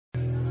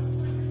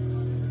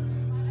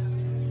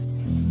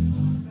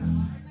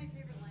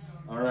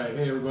right,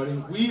 hey everybody.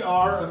 We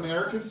are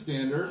American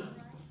Standard,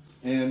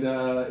 and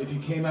if you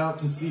came out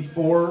to see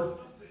four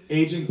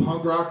aging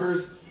punk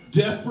rockers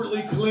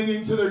desperately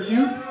clinging to their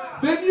youth,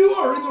 then you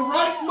are in the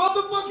right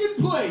motherfucking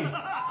place.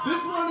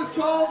 This one is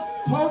called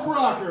Punk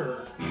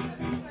Rocker. I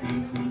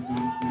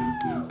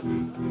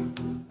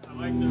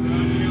like the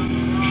running on the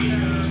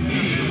rocker.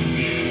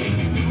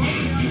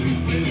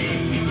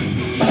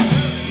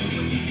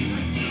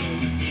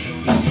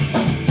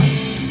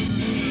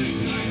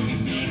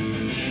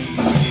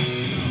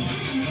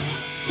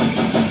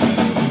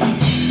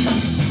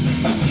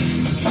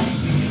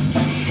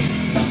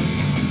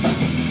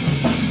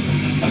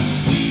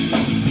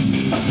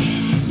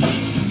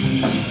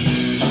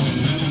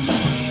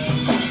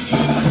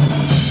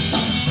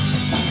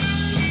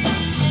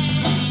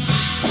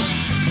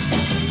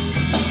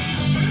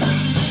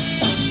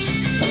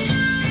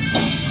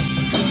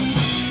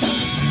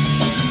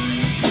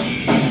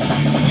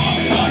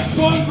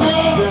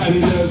 He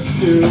does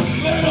too.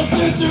 Little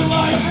sister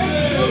likes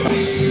it. So do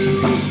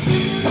you.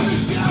 Singing in the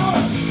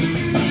shower,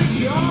 singing in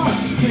the car,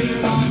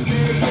 singing on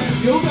stage,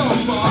 and you'll go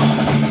far.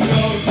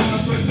 Go down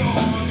for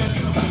song, get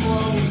some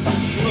flow.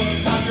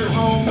 Look like you're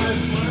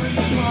homeless, wearing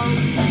your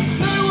clothes.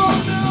 They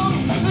won't know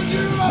that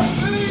you're a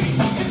fake.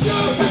 It's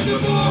just such a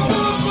ball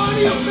of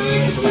money you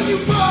make when you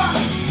rock.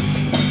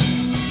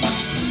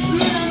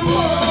 And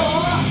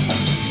roar.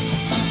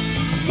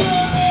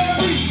 Tell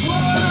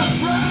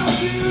everyone around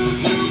you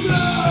to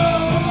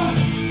blow.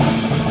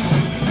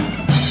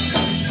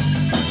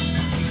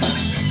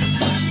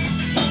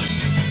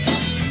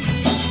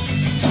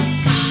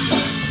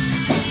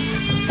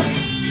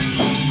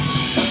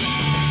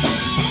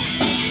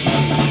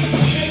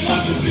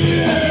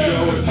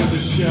 Going to the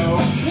show.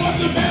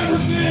 What's a man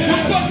routine?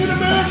 We're fucking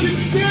American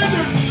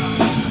Standard.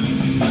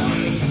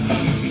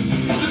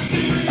 The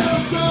stereo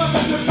stuff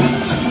and the tip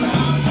of the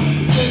ground.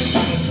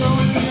 Station is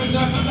throwing hands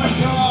up in the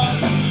car.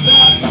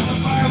 That's when the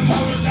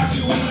firepower got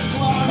you in the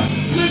clock.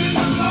 Living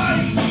the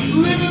life,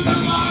 living the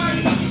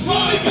life.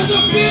 Life is a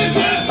bitch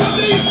and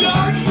something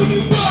dark when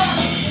you rock.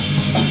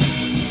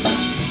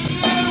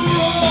 And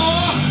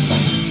roar.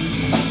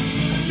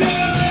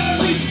 Tell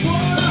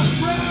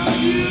everyone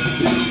around you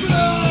to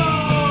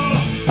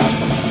blow.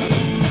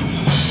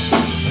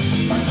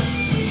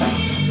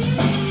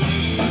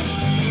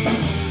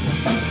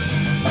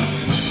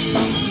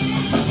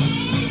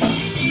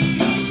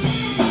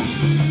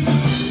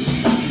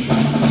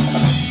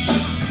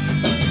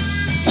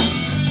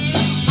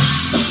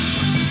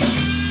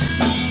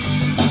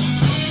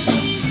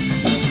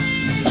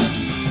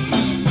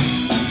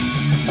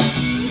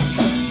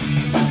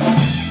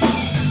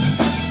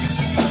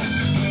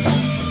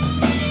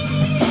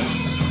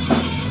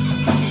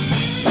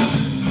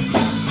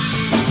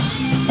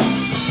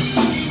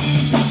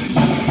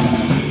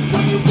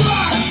 When you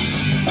rock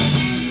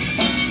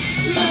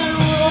and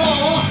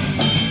roll,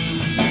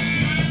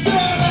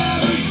 tell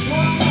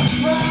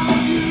everyone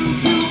around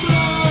you to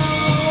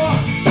blow.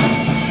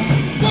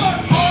 What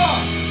up?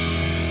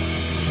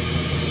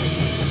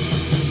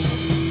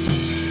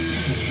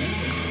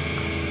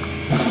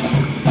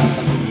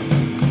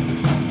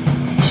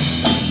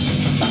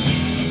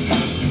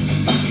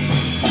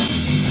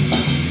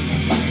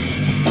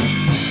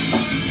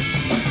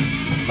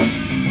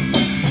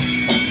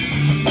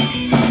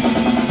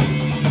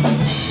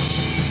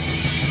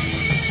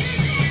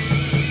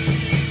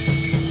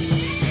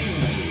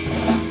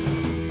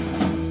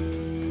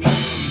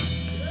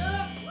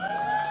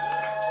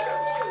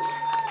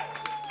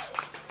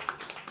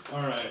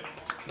 All right.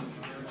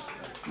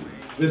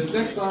 This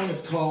next song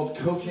is called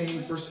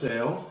Cocaine for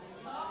Sale,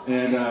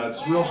 and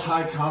it's real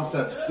high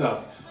concept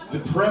stuff. The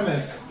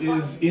premise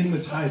is in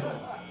the title.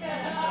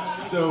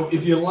 So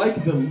if you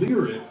like the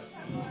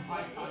lyrics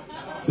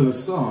to the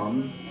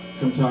song,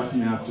 come talk to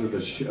me after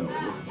the show.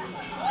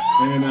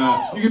 And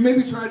you can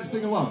maybe try to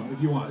sing along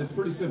if you want. It's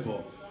pretty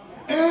simple.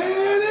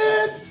 And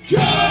it's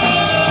cocaine!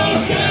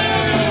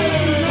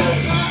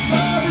 It's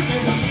not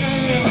everything to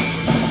scale.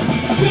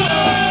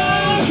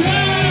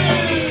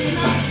 Cocaine! I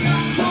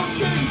got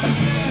cocaine for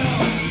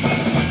sale.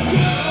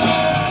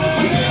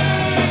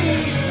 Cocaine!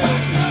 I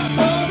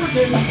got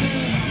everything to scale.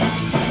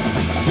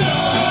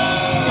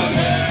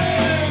 Cocaine!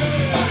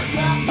 I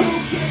got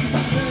cocaine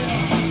for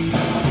sale.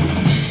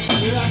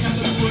 Yeah, I got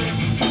the brick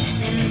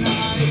and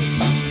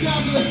I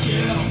got the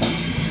scale.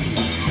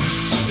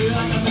 Yeah, I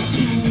got the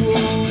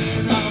tool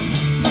and I'm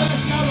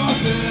fresh out on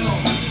bail.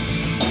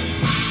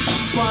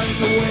 Buying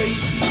the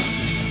weight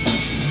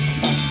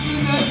in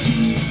the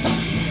keys.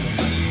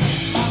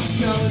 I'm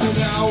selling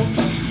it out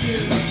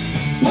in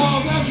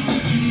balls after the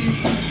G's.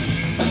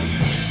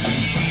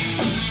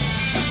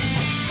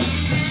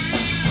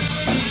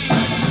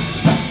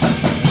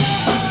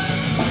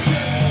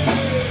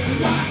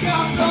 I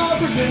got the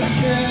brigade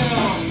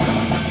scale.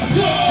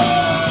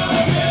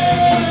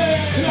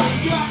 Cocaine! I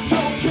got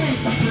cocaine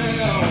for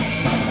sale.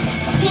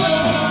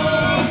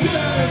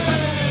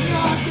 Cocaine! I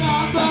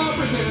got the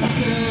brigade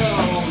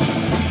scale.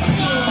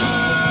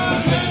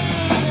 Cocaine!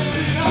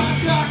 I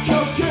got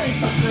cocaine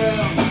for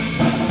sale.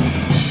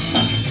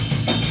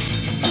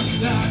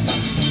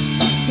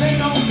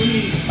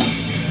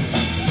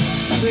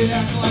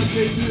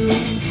 they do,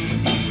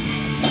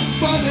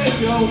 but they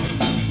don't.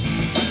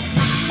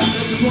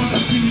 They just wanna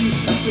see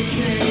the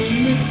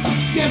cane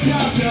get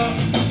chopped up.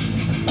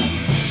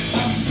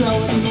 I'm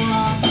selling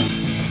rock,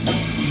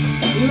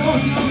 it all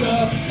snowed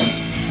up.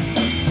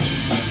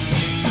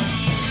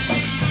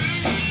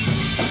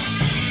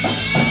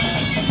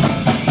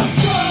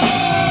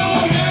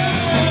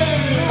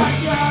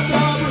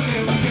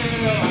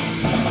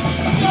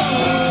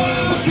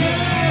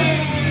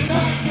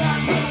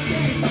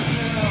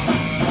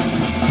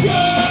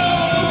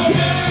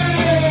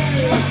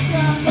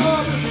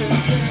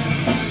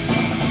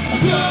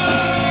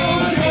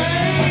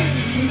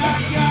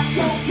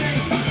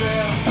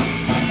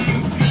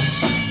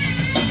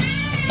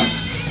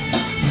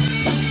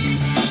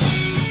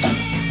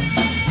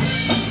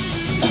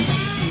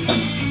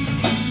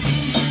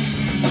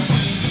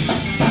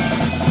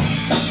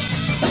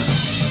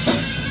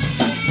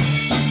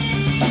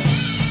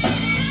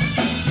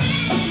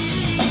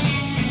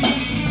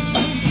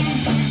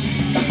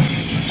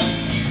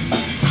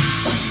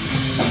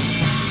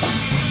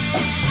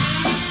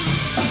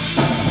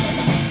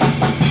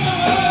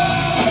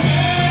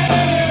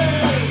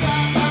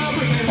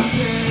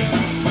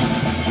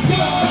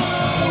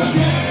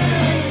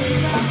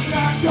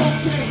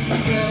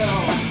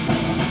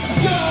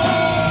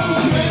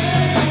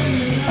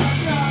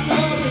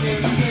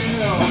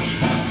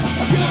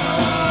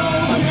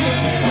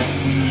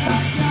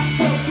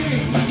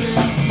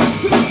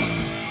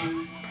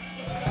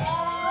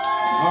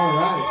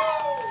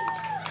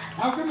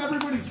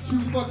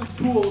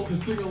 Cool to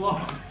sing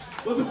along.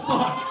 What the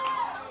fuck?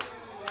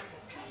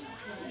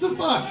 What the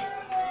fuck?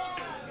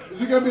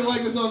 Is it gonna be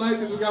like this all night?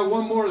 Because we got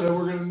one more that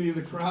we're gonna need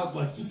the crowd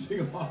likes to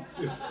sing along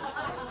to.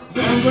 Is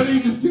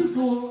everybody just too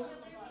cool?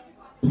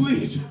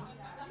 Please,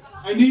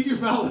 I need your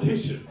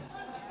validation.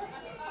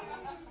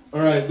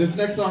 All right, this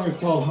next song is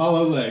called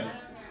Hollow Leg.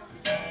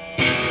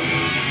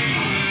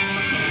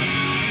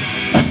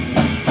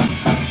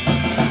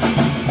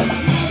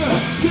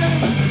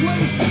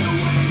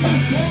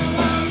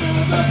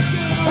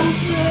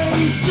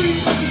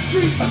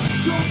 Street,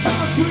 don't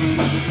concrete,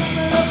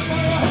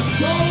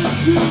 going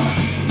to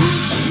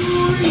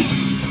retreat.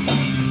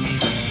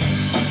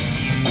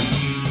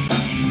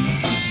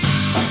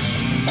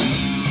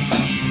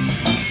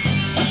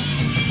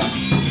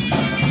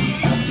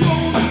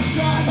 Drone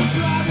starts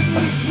driving in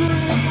a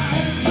train. My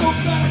head's so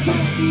bad I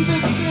can't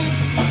even think.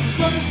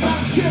 Something's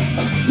not chipped.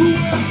 Who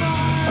am I?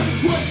 The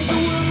question the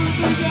world will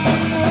be down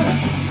in the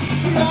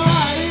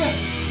sky.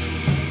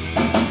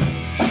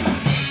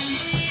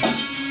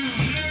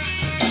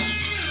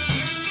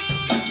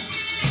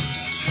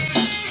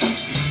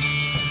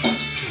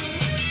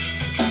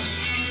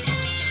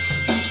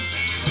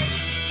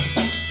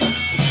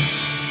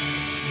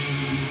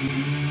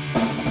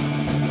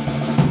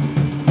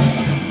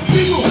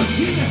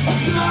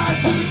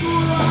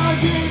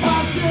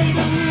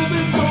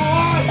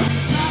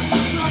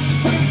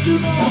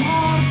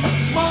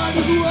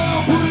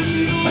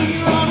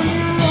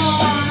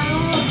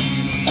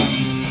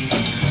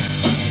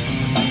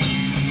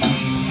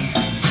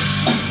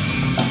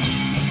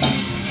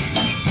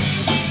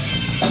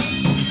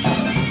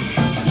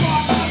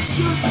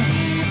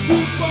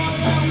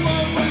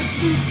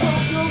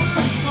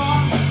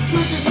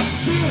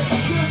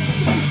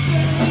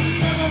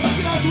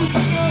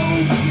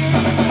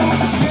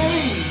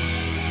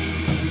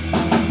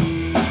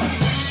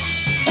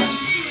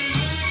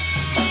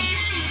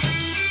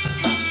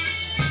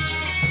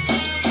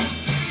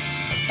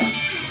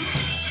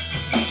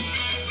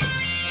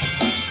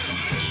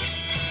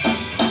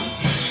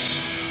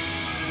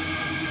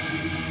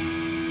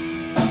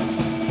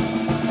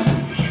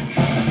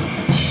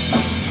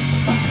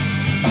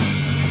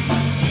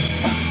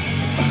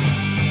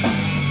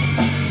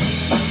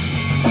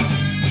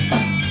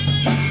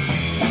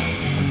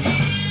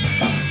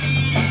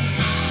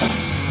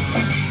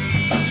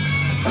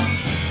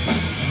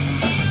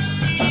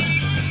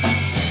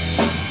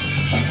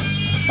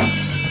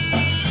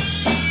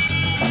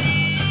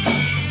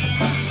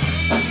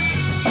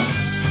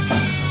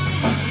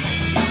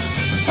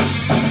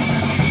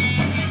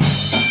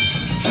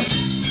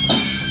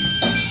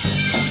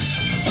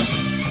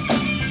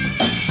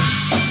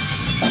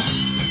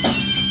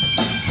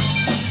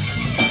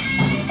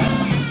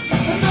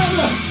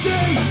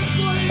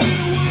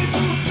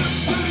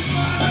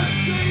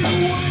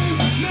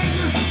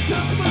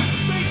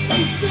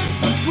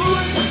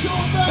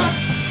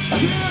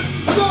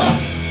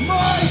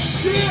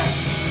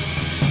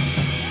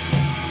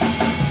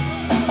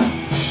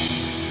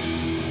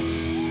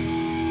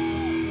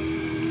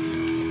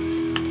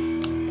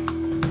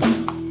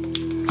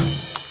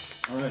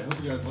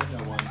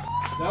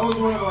 That was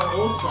one of our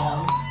old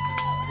songs.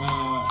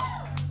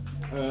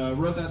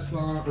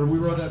 We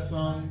wrote that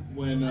song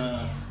when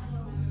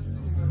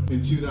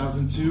in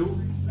 2002,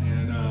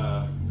 and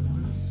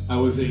I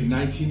was a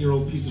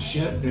 19-year-old piece of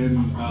shit,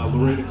 and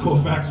Lorena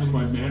Colfax was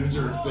my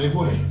manager at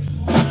Safeway.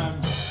 And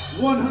I'm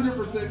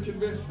 100%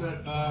 convinced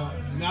that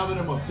now that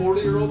I'm a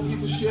 40-year-old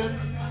piece of shit,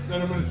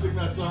 then I'm gonna sing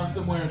that song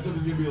somewhere and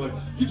somebody's gonna be like,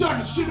 "You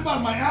talking shit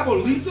about my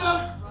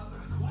abuelita?"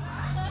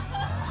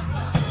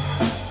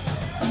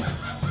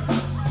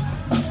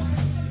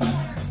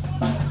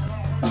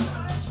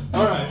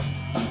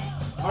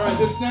 All right,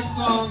 this next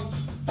song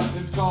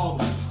is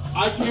called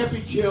 "I Can't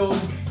Be Killed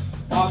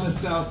on the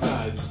South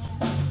Side."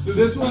 So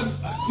this one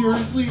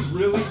seriously,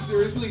 really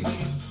seriously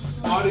needs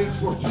audience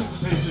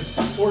participation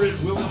or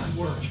it will not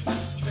work.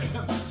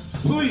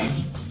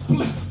 Please,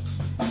 please.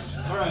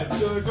 All right,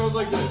 so it goes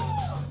like this.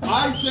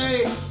 I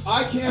say,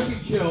 "I can't be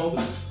killed,"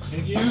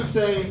 and you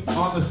say,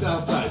 "on the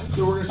South Side."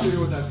 So we're gonna show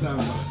you what that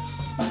sounds like.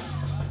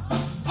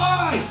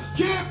 I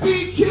can't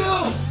be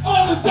killed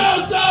on the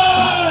South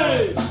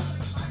Side!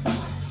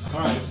 All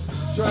right,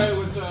 let's try it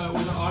with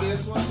the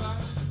audience one time.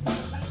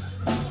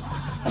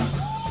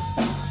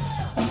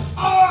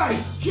 I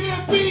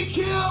can't be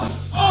killed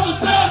on the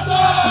South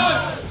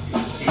Side!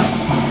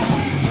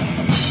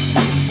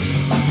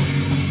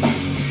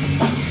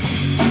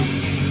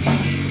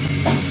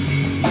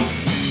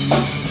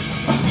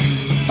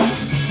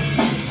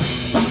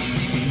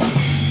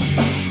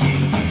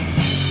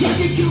 Can't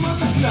get killed on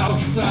the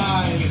South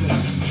Side.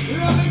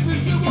 It'll make me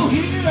simple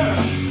here.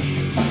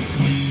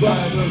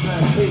 But those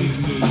that hate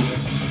me,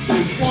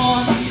 they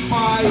want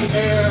my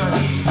air.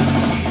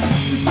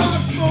 We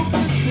don't smoke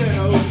in San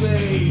Jose.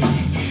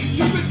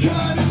 Keep it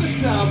cut in the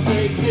South,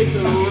 they take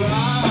the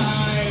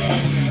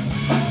ride.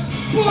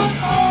 But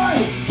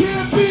I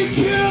can't be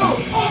killed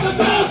on the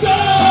South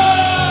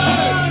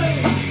Side!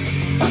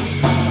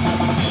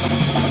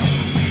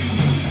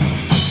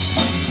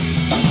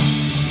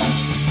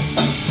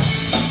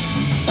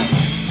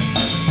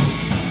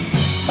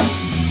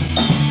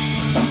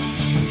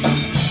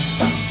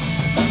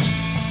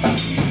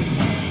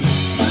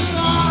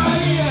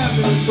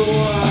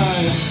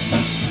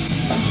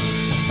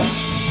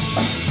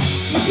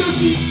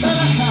 That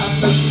I have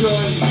no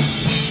choice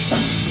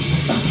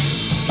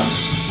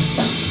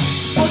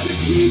but to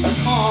keep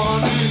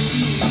on and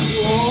keep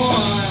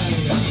on.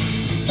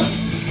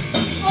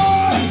 I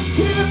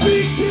can't be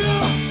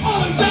killed on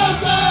the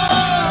South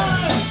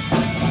Side!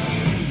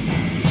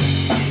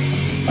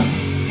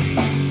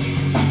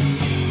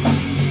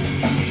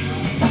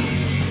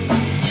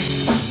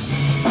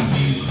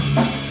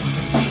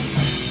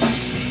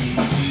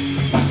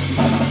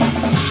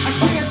 I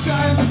can't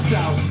die on the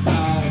South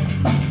Side,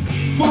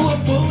 full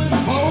of bullet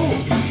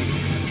holes,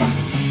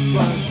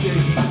 but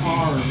Jason's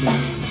army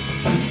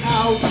is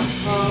out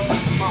of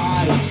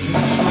my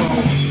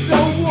control.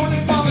 No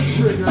warning on the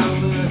trigger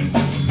list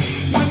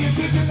when you're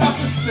taking out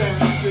the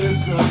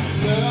census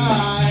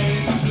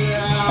upside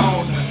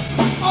down.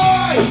 I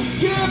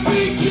can't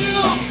be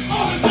killed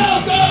on the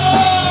South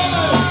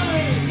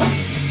Side!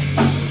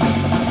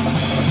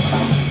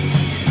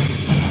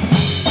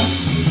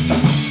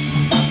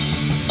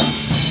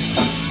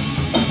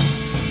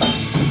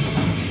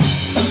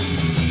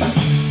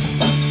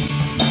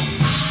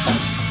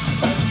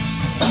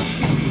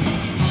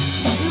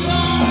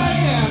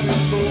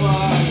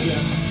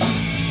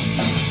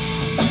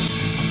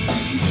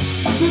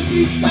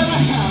 That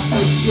I have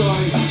no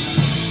choice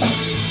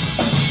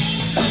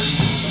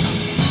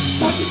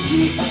but to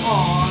keep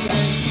on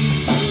and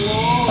keep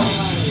on.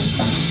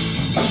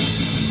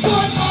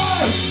 But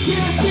I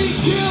can't be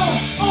killed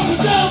on the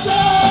South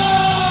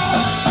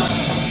Side!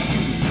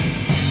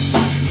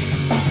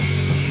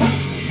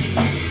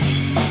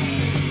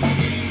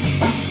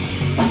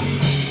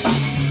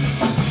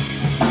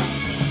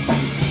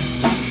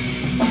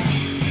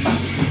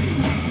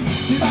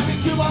 Did I be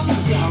killed on the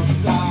South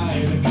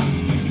Side?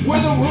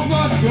 Where the world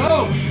ought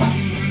go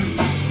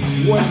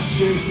when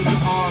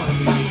Jason's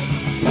army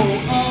pull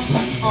up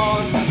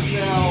on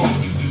Snell.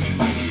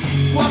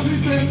 Once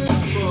we've been this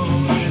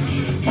bullet,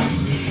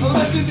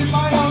 elected in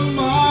my own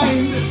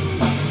mind,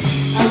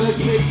 as I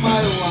take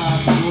my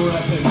last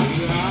breath and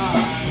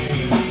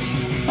die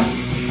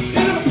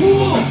in a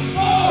pool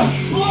of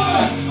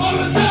blood on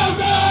the South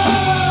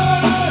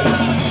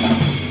Side!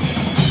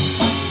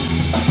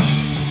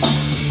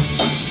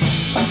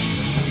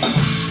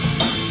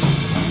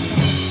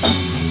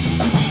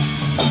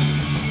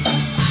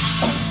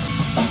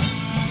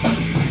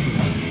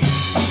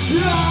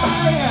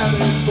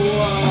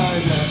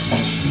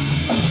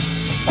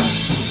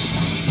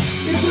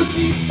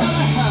 That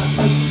I have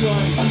no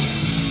choice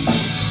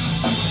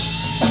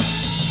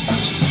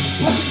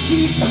but to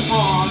keep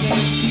on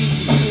and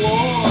keep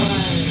on.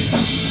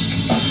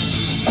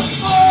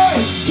 I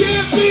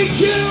can't be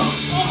killed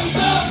on the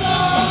South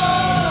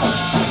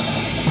Side!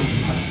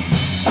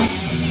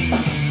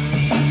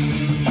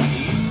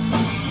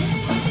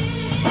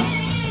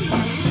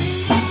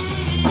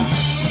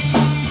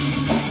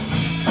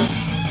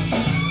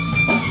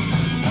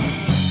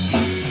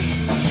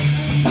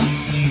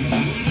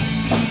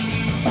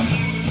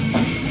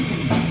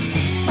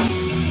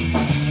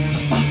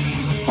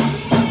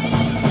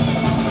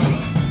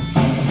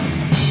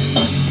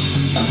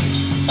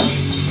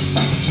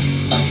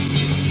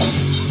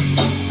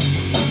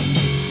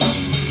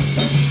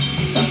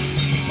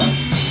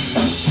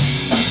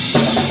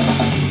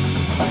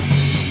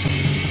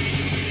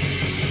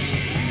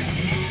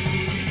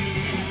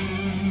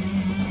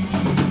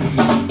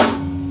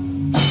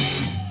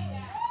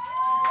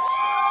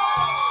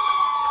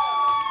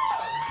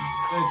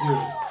 Thank you.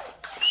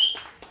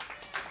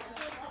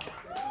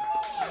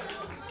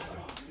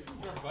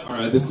 All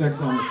right, this next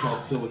song is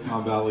called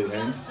Silicon Valley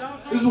Angst.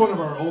 This is one of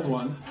our old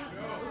ones.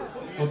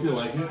 Hope you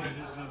like it.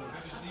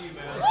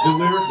 The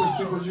lyrics are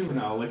super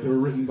juvenile, like they were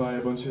written by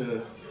a bunch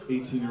of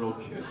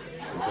 18-year-old kids.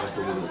 That's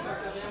the word.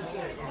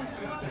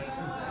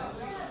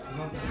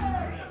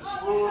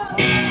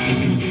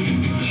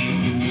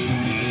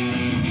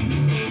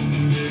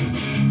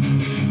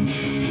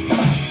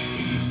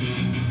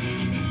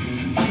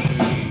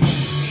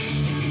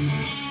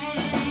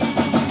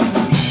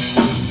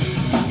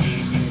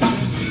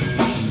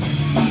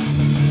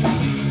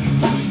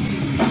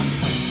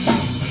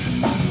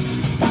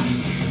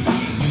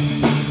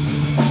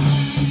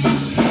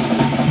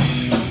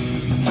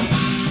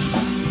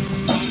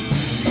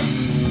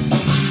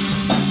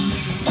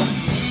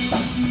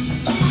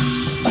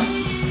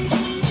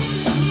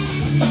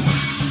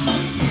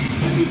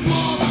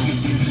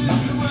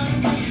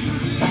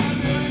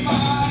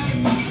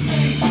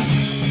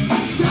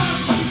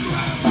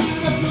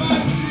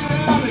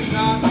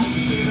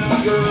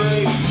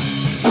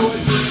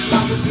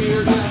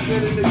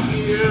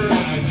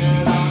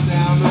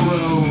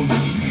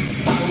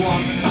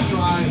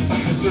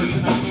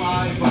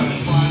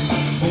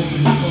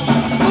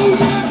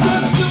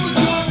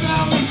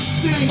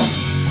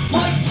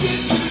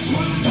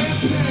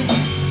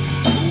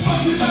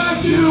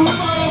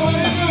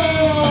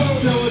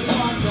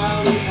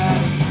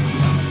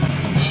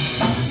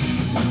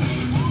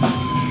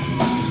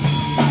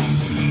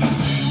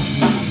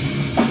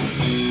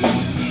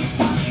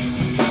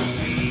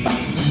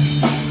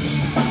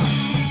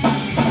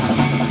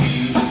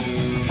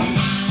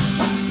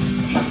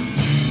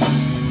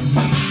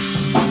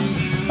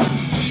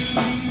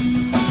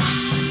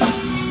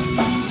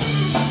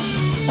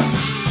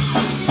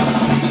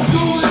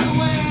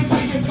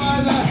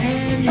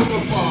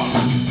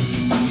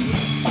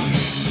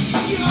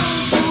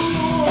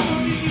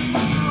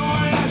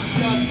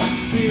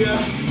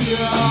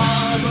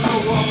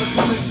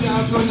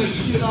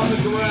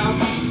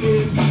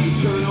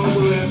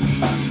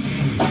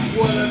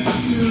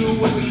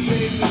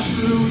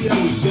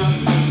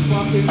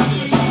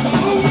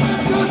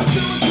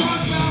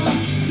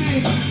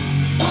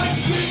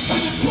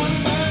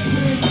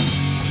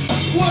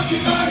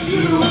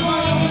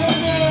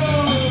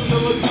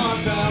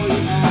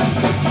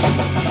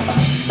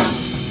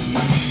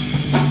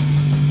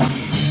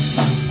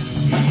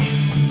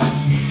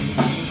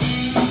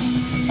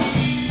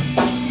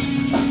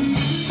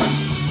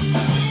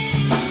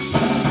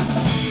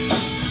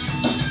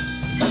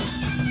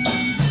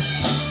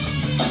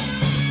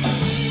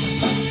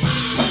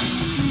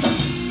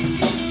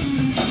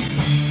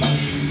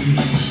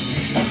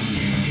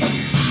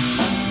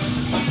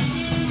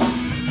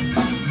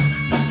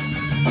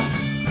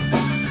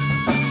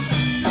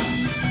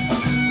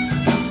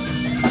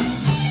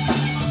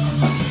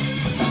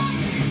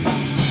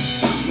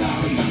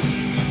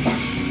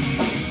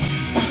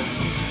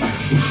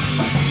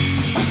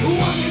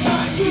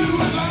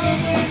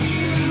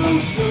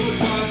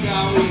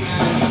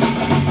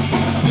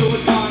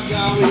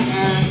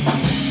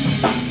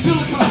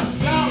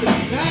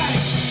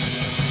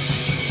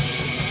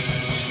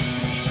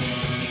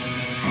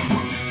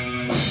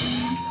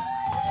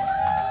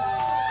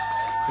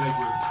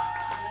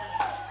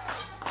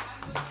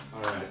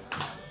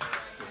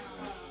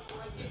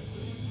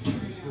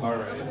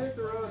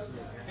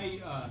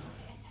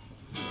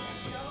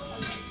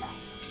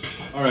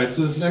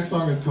 So this next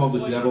song is called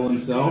The Devil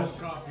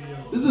Himself.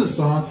 This is a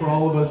song for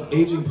all of us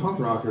aging punk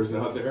rockers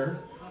out there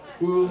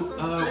who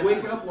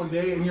wake up one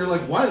day and you're like,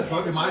 why the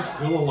fuck am I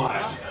still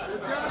alive?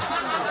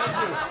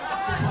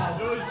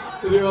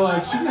 Because you're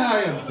like, shouldn't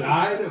I have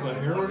died of a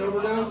heroin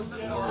overdose?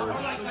 Or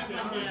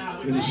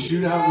in a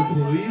shootout with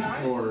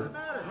police? Or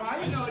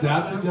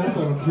stabbed to death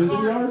on a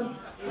prison yard?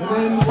 And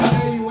then one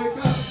day you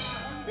wake up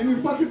and you're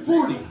fucking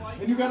 40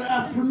 and you gotta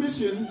ask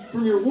permission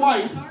from your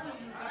wife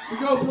to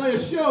go play a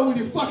show with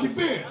your fucking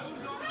band.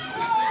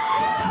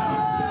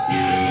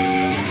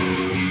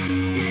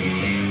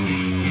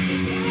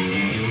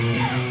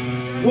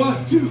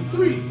 1, 2,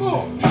 3,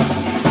 4.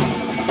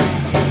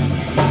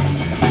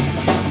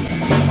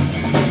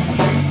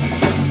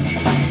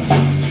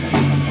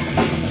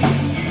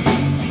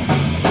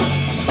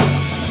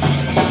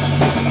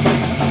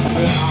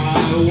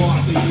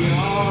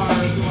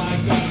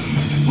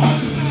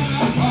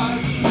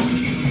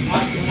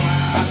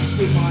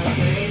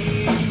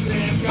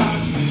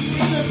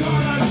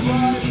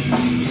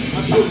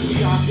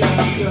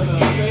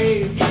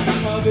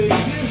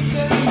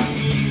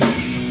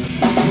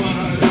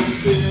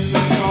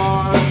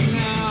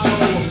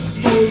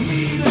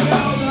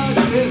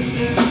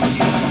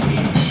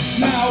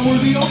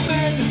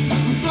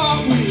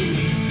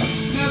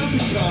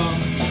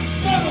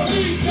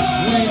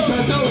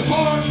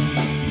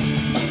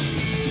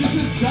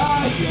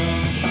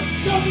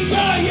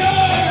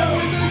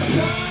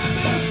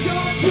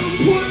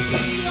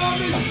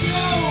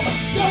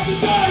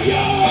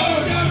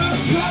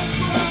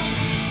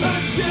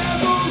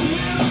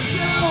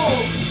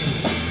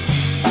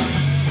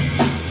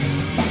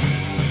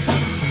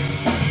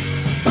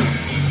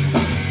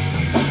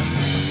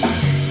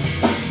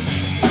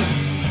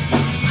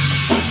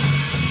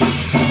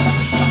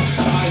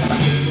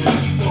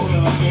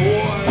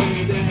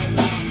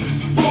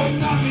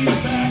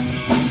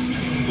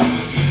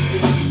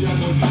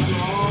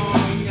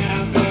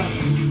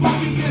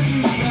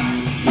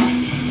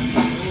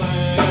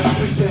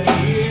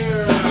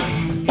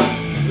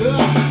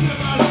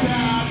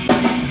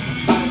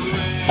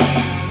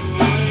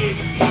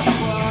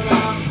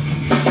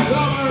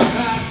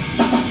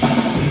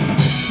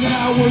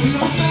 we're the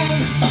old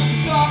men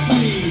who thought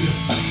we'd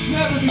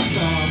never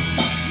become.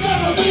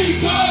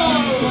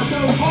 Try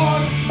so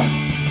hard,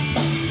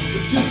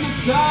 but just to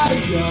die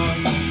young.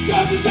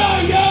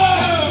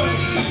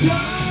 When the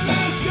time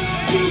has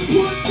come to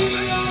put me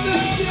on the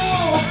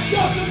shelf,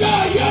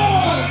 I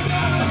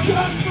got a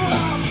cut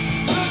from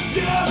the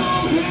devil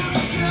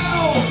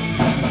himself.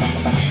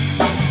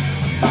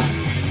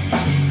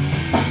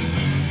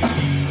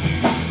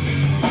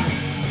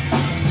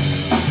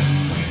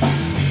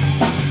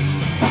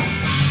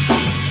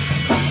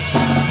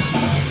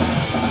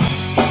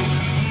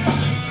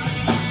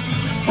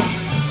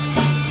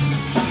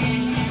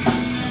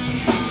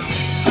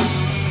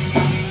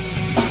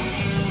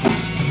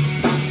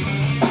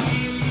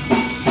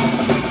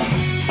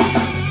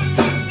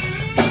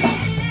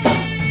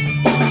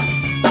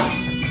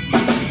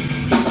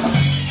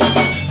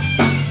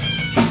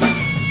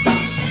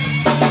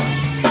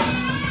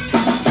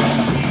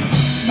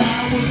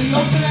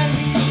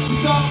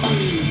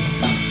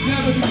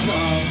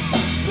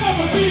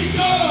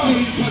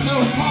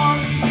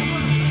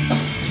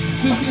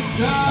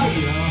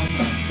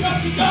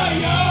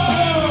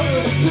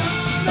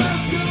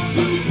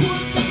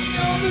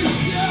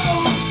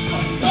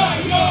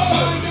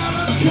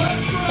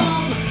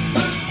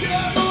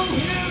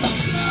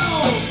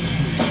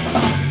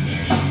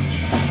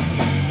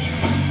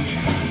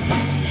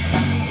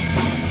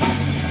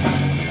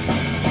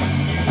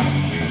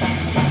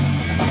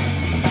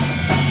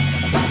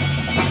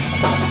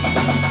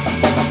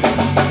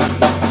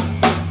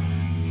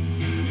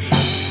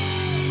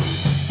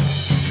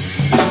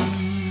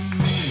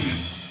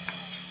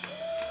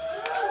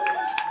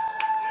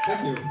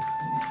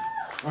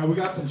 We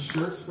got some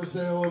shirts for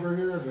sale over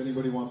here if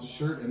anybody wants a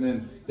shirt. And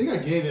then I think I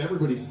gave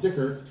everybody a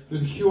sticker.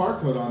 There's a QR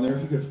code on there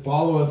if you could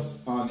follow us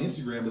on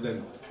Instagram, but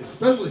then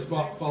especially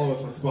follow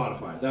us on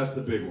Spotify. That's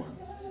the big one.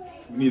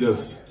 We need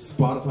those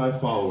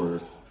Spotify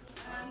followers.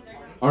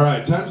 All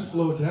right, time to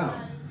slow it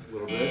down a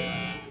little bit.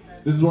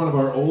 This is one of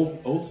our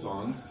old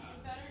songs.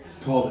 It's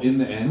called In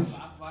the End.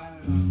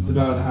 It's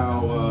about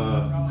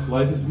how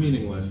life is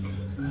meaningless.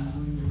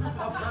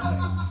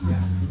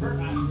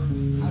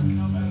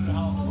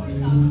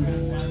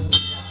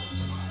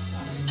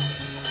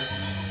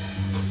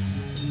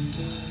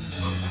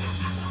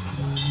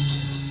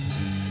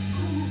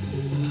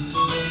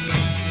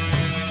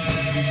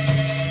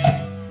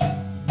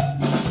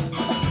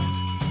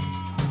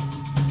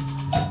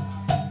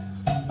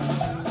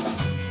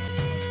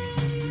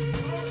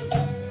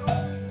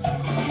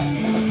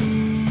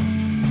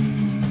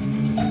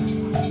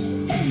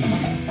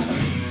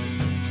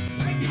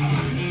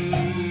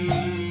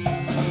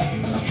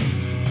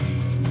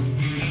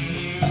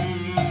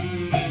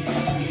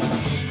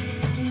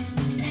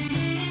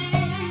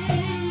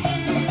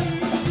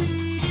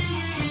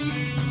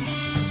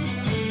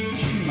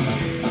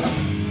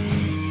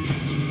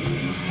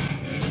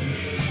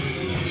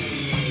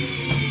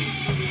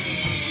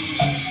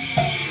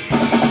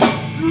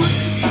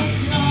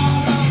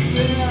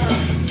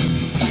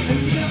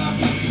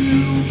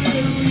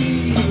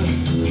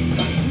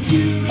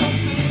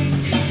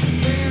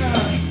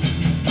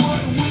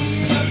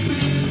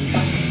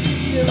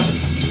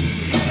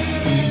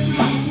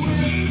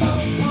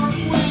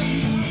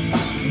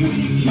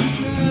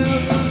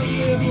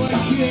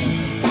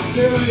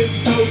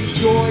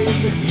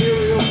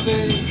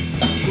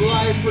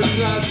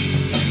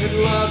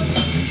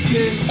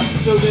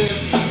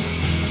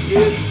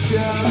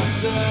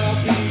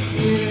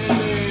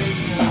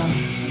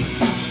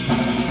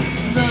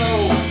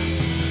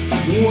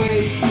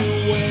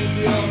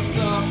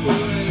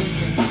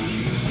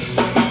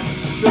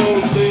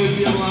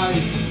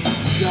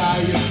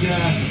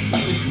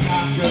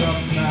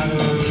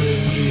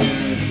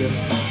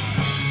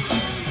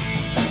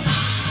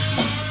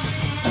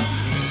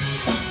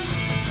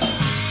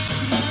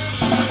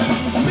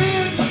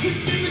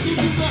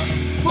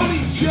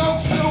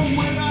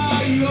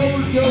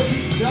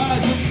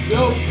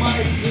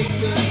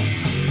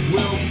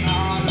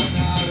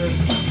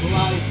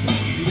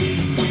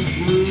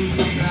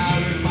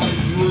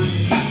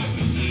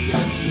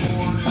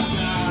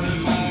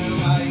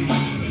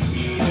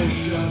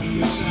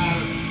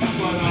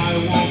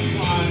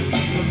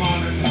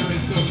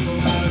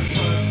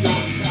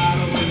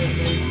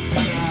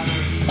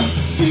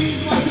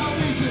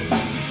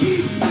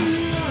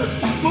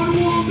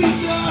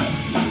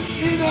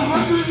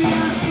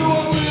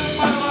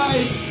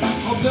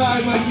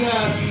 Die my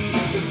death,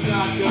 it's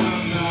not good.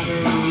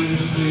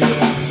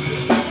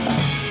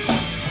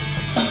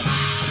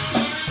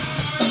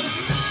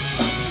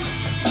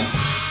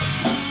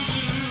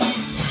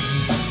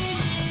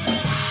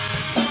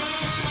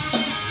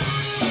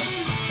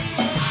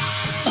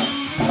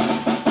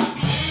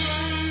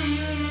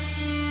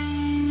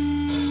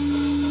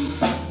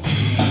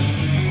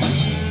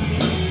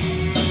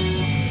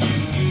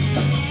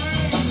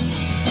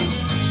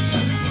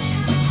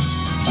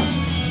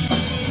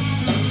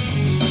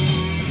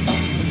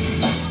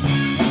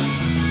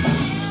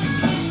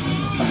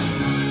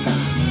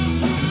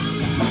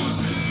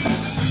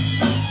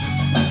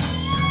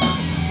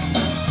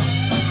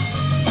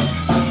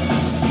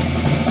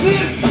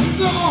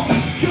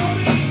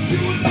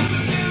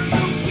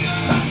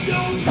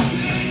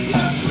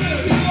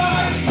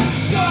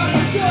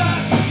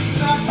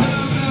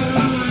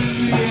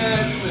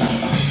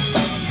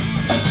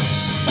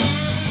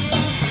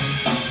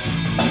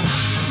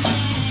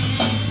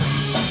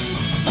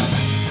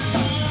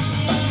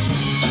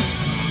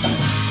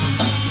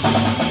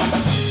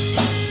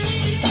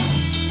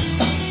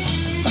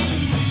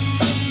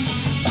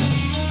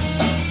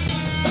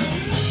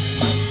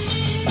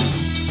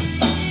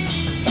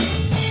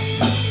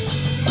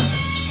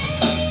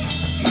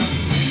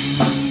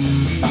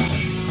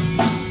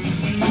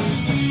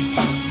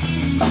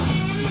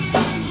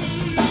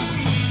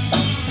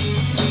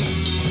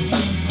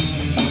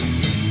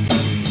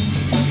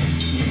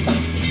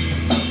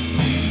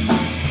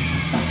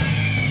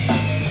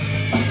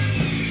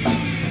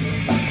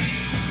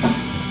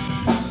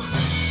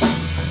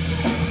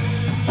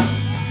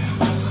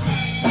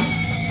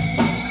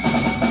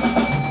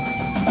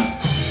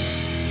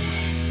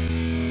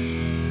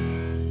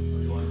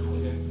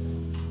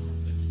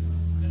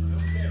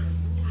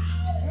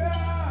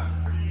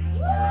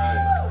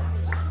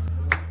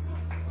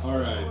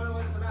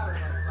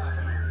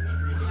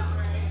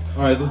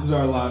 All right, this is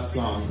our last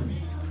song.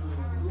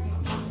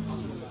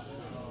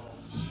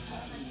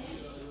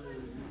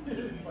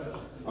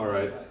 All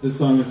right, this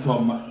song is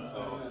called My...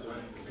 Oh, that's right.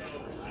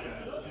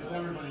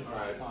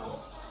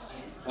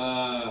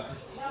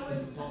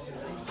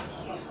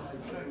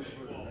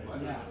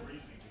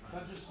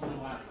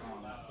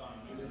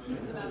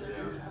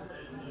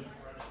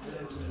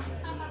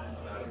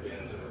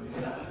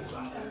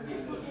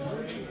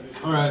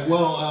 All right. All right,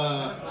 well,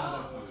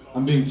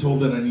 I'm being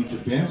told that I need to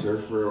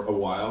banter for a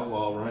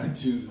while Ryan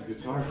tunes his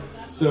guitar.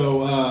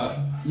 So,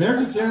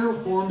 American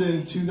Stereo formed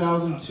in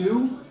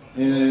 2002,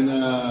 and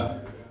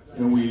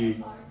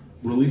we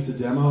released a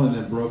demo and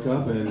then broke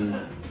up and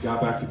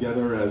got back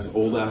together as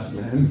old ass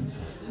men.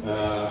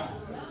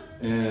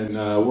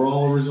 We're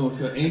all original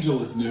except Angel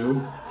is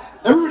new.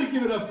 Everybody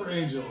give it up for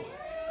Angel,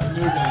 the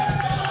new guy.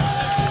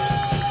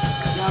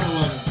 Gotta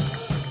love him.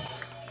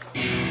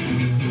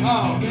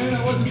 Oh man,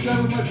 I wasn't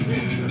done with my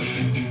banter.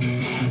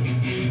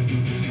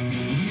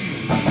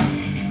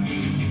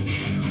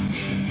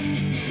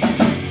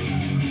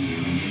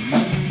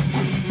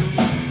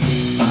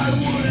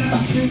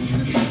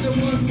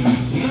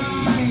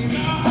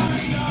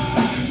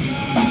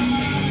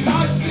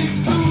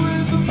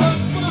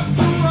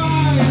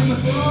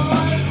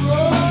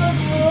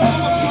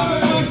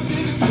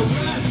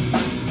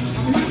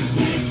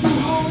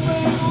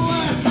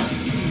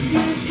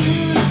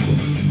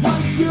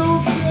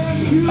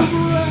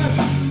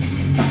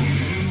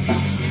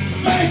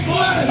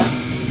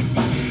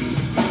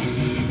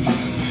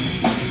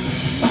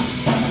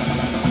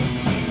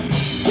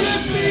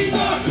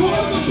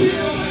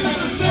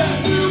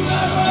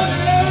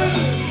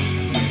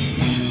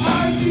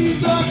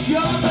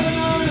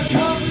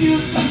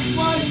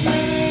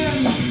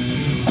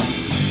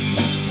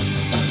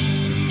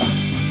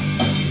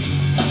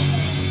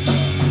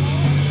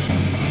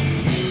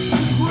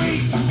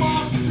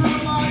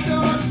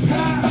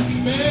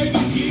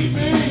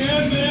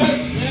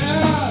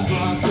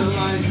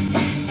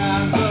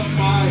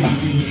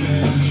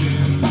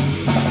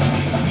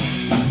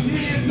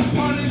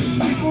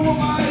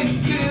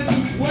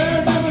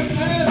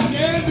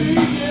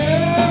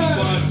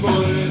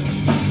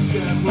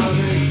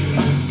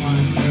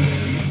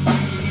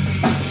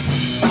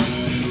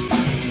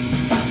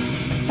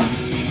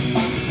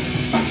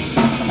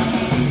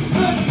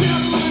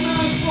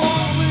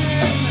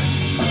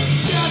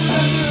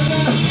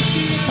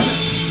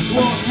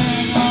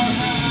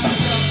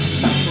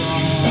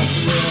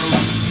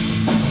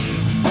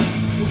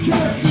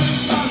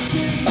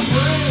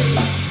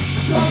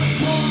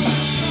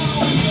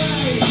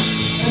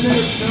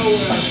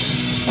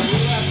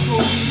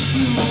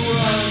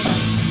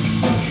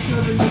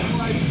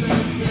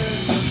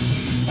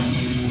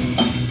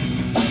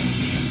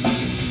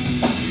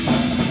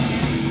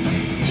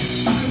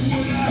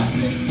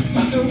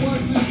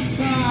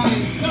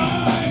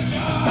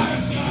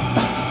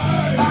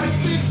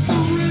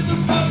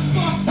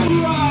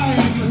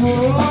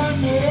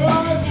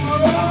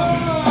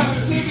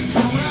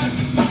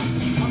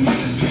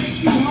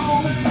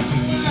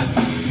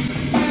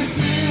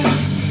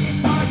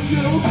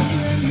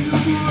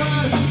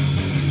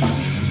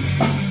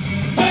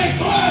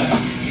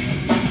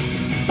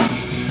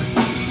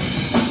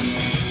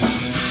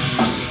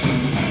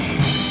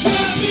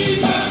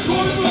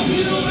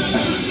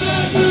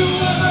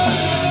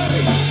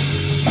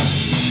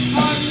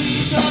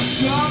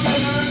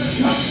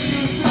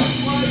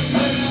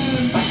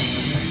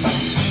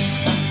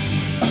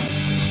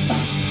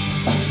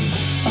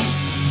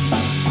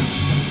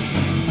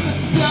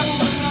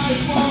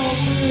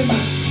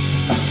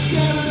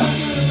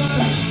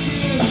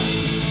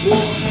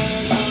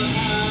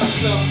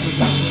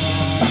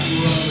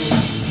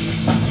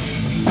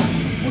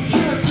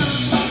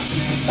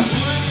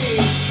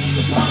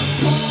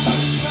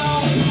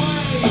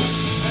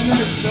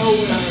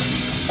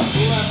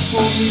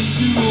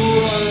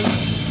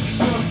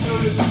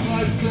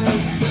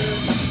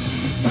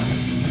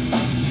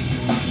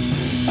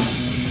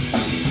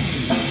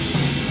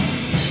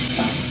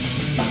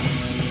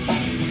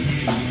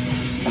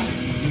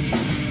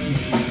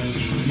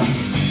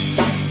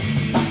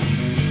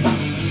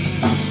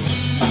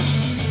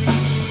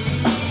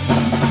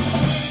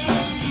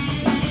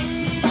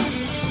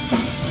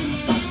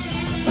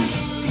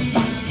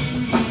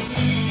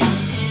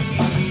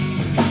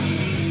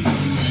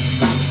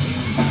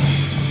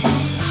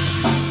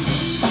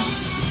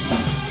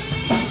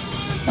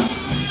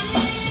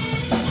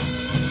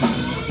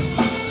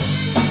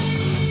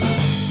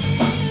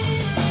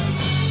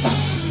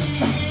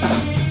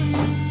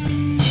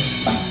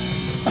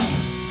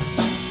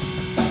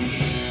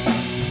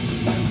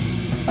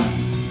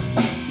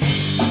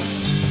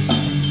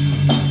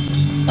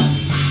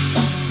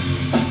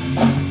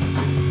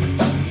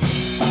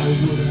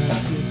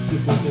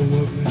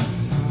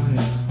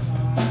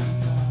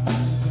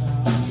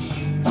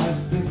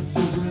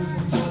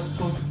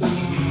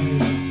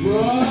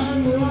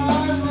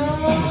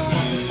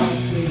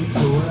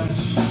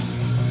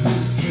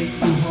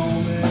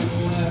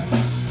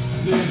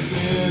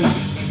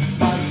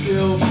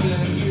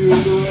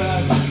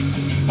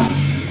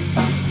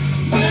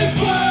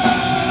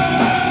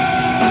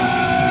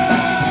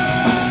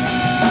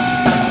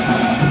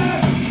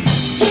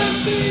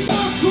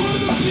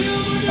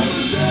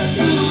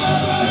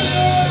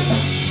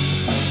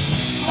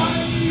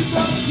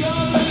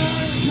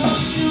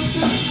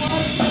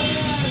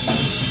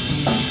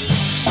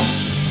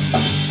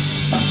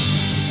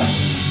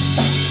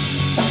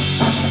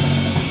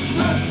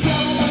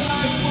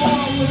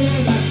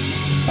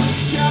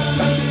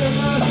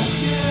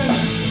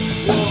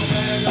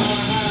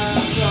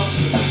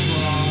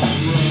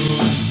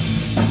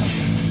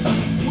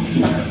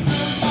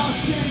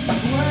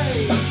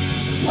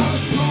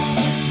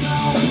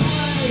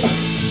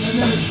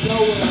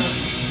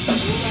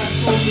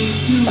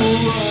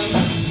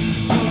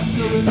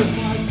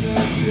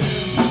 All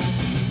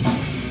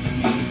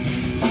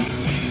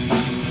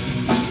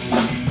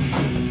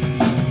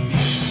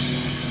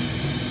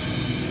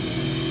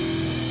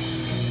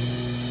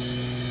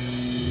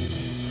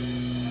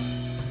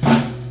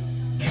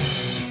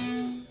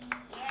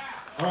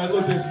right,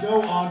 look, there's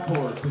no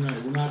encore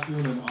tonight. We're not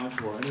doing an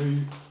encore. I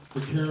know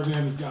the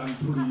Caravan has gotten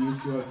pretty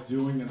used to us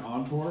doing an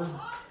encore,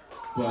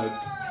 but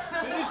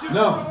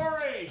no,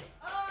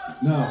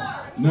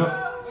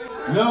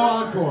 no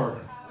encore.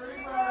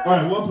 All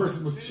right, one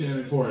person was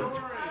chanting for it.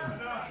 Encore!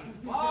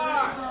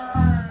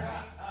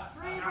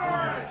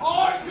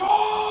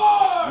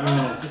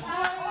 No.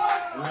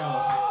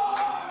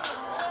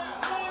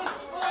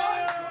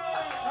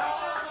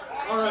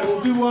 All right,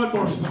 we'll do one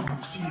more song.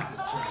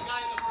 Jesus Christ.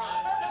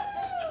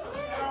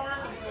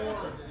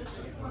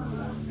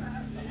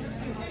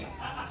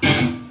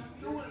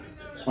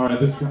 All right,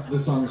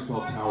 this song is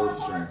called Tower of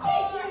Strength.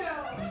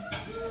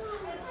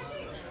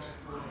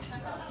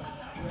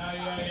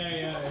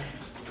 Yeah.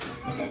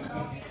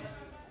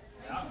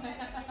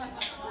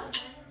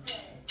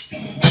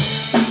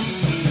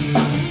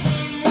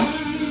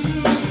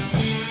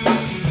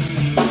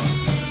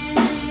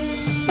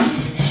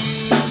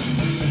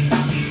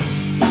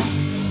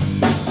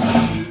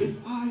 If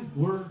I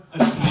were a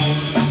tower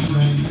of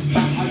strength,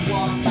 I'd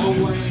walk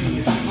away.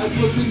 I'd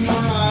look in your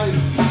eyes,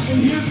 and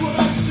here's what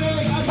I'd say.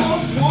 I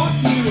don't want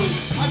you.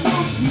 I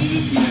don't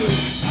need you.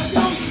 I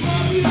don't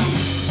love you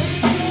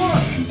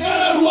anymore. And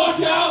I'd walk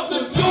out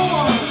the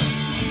door.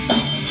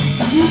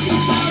 You can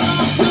find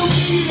out to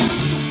me.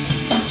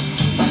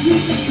 You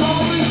can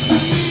call it to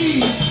me.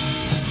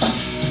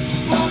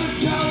 But a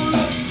tower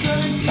of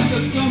strength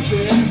is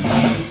something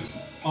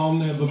I'll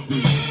never be.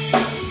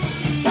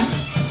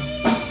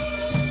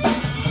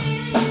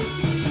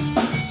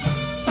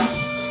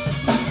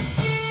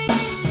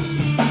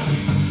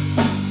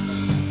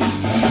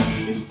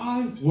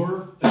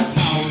 Were a tower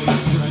of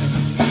strength,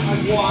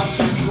 I'd watch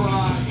you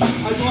cry,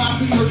 I'd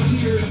laugh at your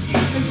tears,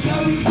 and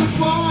tell you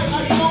goodbye. I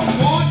don't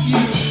want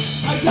you,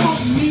 I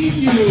don't need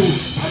you,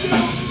 I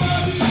don't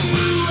love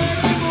you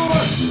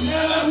anymore,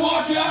 and I'd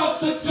walk out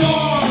the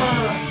door.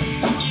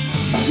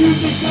 You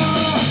can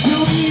come,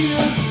 you'll need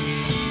it,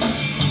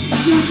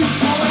 you can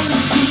call it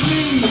to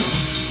me,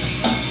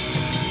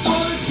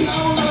 but a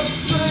tower of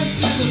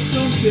strength is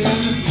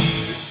something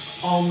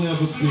I'll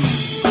never be.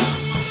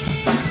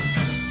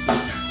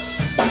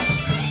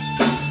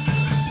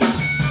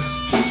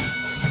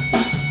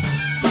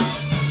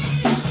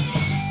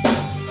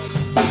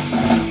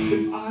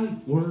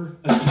 Were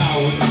a tower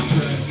of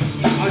strength,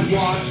 I'd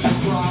watch you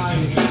cry,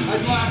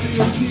 I'd laugh at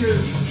your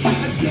tears,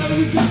 I'd tell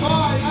you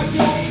goodbye. I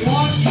don't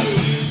want you,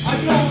 I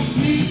don't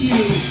need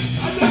you,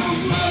 I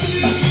don't love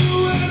you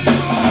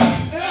anymore,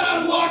 and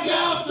I'd walk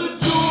out the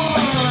door.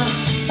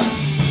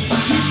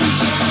 You can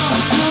tell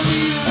you'll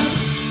need it,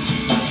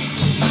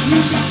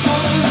 you can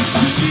call it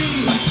to me,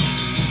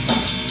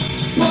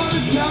 but a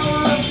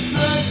tower of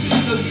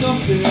strength is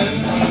something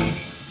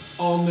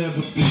I'll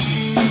never be.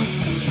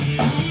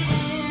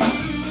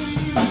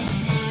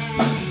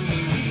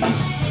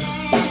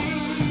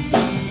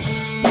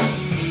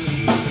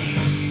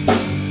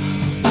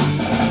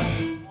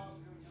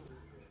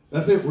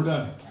 That's it, we're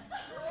done.